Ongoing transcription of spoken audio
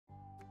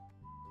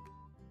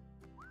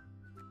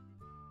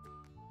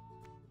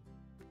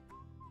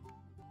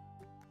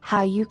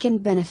How you can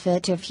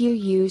benefit if you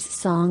use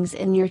songs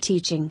in your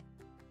teaching.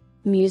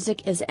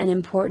 Music is an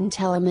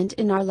important element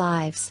in our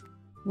lives.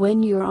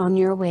 When you're on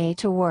your way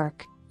to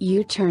work,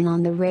 you turn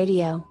on the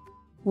radio.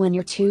 When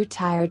you're too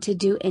tired to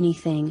do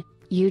anything,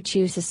 you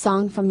choose a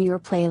song from your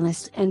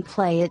playlist and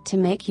play it to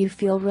make you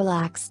feel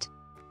relaxed.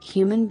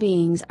 Human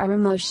beings are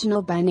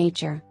emotional by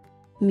nature.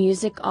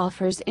 Music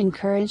offers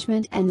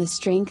encouragement and the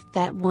strength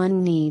that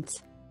one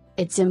needs.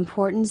 Its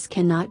importance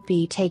cannot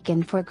be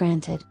taken for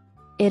granted.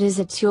 It is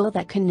a tool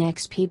that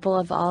connects people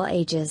of all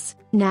ages,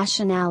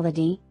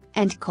 nationality,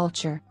 and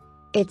culture.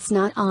 It's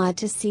not odd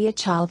to see a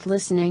child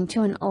listening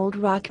to an old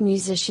rock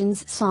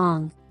musician's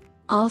song.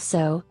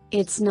 Also,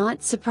 it's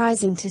not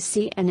surprising to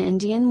see an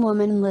Indian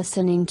woman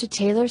listening to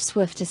Taylor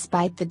Swift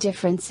despite the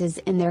differences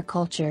in their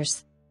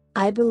cultures.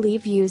 I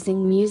believe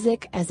using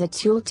music as a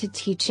tool to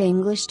teach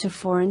English to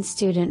foreign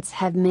students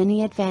have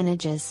many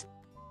advantages.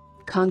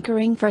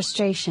 Conquering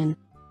frustration.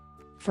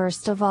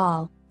 First of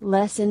all,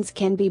 lessons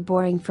can be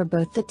boring for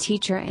both the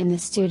teacher and the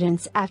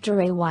students after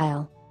a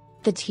while.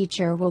 The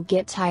teacher will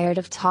get tired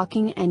of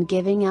talking and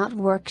giving out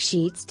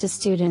worksheets to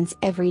students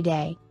every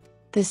day.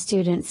 The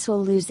students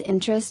will lose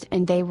interest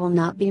and they will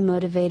not be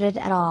motivated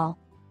at all.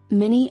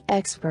 Many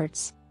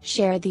experts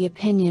share the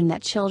opinion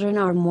that children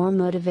are more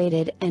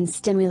motivated and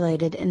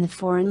stimulated in the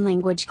foreign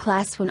language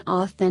class when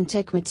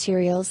authentic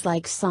materials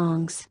like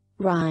songs,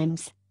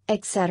 rhymes,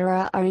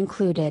 etc. are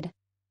included.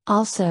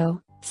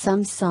 Also,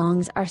 some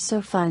songs are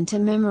so fun to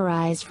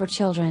memorize for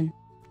children.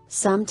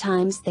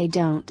 Sometimes they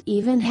don't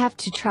even have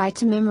to try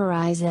to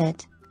memorize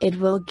it, it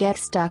will get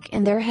stuck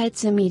in their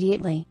heads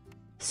immediately.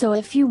 So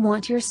if you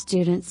want your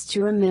students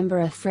to remember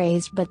a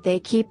phrase but they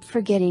keep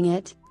forgetting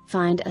it,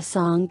 find a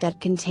song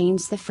that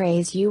contains the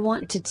phrase you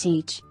want to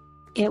teach.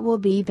 It will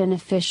be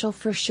beneficial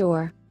for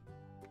sure.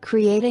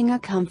 Creating a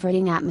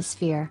comforting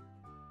atmosphere.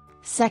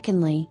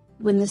 Secondly,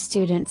 when the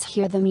students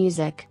hear the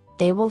music,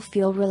 they will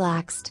feel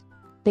relaxed.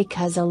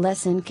 Because a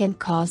lesson can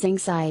cause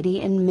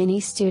anxiety in many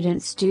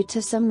students due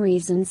to some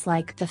reasons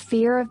like the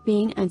fear of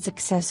being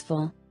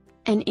unsuccessful.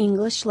 An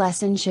English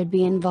lesson should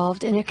be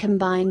involved in a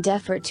combined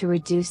effort to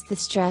reduce the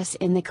stress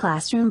in the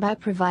classroom by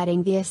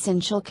providing the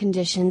essential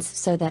conditions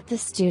so that the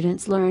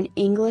students learn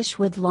English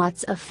with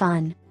lots of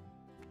fun.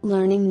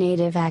 Learning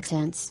native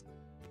accents.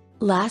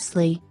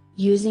 Lastly,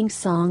 using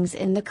songs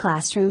in the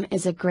classroom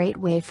is a great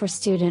way for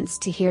students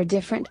to hear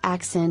different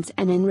accents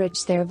and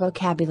enrich their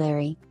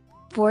vocabulary.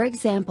 For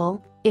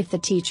example, if the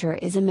teacher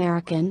is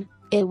American,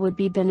 it would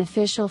be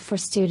beneficial for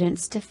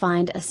students to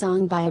find a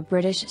song by a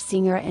British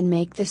singer and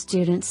make the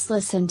students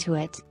listen to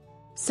it.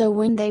 So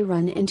when they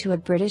run into a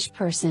British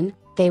person,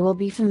 they will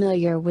be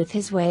familiar with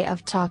his way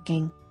of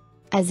talking.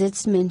 As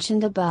it's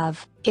mentioned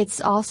above,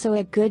 it's also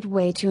a good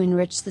way to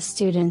enrich the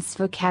students'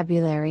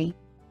 vocabulary.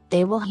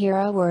 They will hear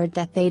a word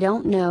that they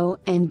don't know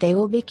and they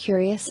will be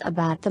curious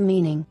about the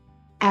meaning.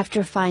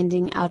 After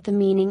finding out the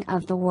meaning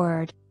of the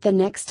word, the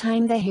next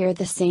time they hear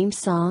the same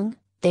song,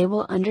 they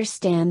will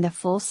understand the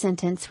full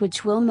sentence,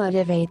 which will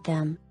motivate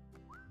them.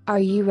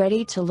 Are you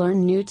ready to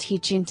learn new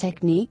teaching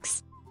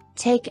techniques?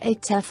 Take a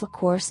TEFL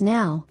course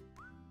now.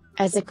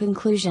 As a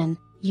conclusion,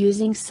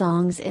 using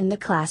songs in the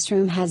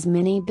classroom has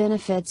many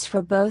benefits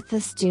for both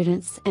the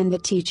students and the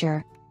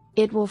teacher.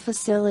 It will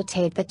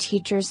facilitate the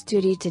teacher's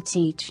duty to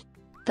teach.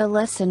 The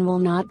lesson will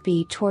not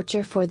be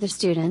torture for the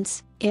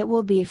students, it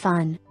will be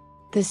fun.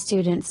 The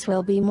students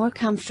will be more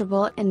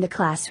comfortable in the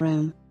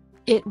classroom.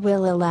 It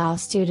will allow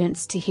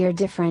students to hear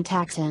different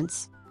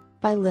accents.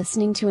 By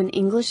listening to an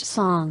English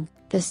song,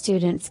 the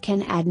students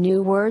can add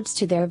new words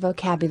to their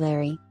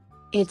vocabulary.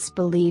 It's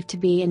believed to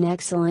be an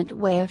excellent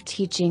way of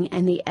teaching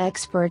and the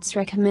experts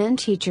recommend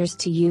teachers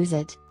to use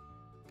it.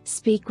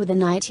 Speak with an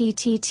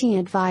ITTT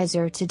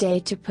advisor today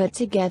to put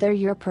together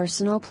your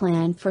personal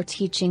plan for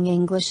teaching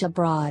English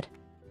abroad.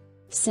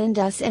 Send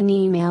us an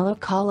email or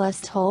call us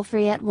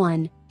toll-free at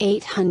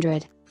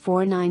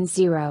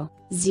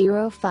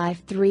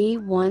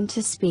 1-800-490-0531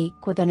 to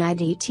speak with an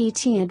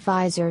ITTT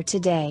advisor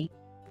today.